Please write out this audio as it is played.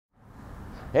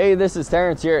Hey, this is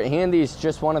Terrance here at Handy's.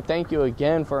 Just want to thank you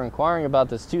again for inquiring about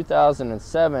this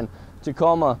 2007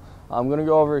 Tacoma. I'm going to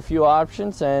go over a few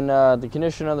options and the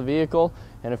condition of the vehicle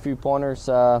and a few pointers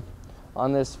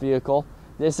on this vehicle.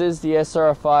 This is the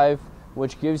SR5,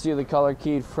 which gives you the color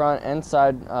keyed front and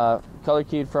side, color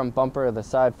keyed front bumper of the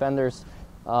side fenders.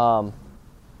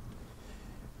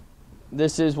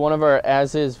 This is one of our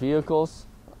as-is vehicles.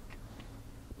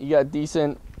 You got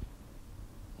decent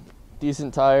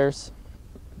tires.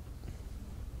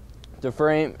 The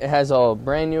frame, it has a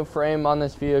brand new frame on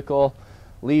this vehicle,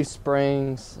 leaf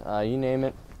springs, you name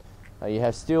it. You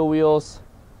have steel wheels.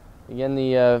 Again,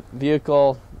 the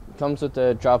vehicle comes with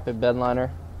a drop-in bed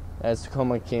liner, as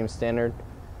Tacoma came standard.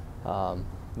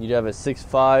 You'd have a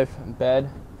 6'5"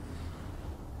 bed.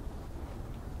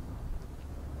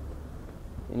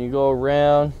 And you go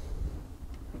around,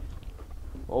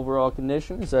 overall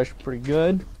condition is actually pretty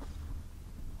good.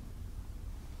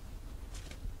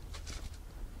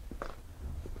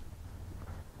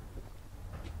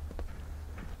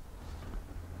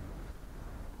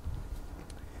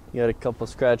 You got a couple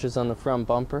scratches on the front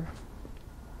bumper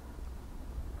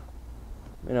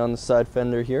and on the side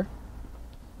fender here.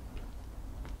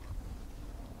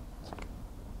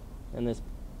 And this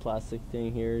plastic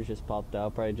thing here is just popped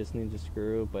out. Probably just needs a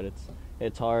screw, but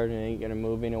it's hard and it ain't gonna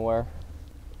move anywhere.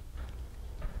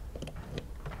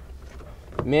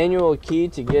 Manual key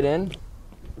to get in.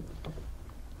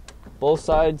 Both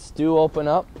sides do open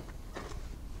up.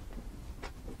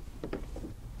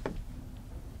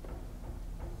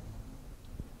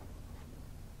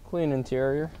 Clean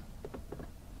interior.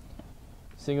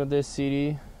 Single disc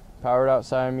CD, powered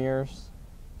outside mirrors,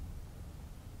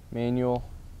 manual.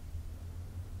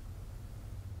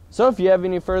 So if you have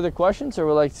any further questions or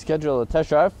would like to schedule a test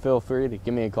drive, feel free to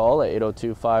give me a call at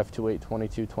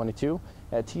 802-528-2222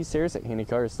 at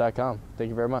tsayers@handycars.com. Thank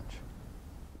you very much.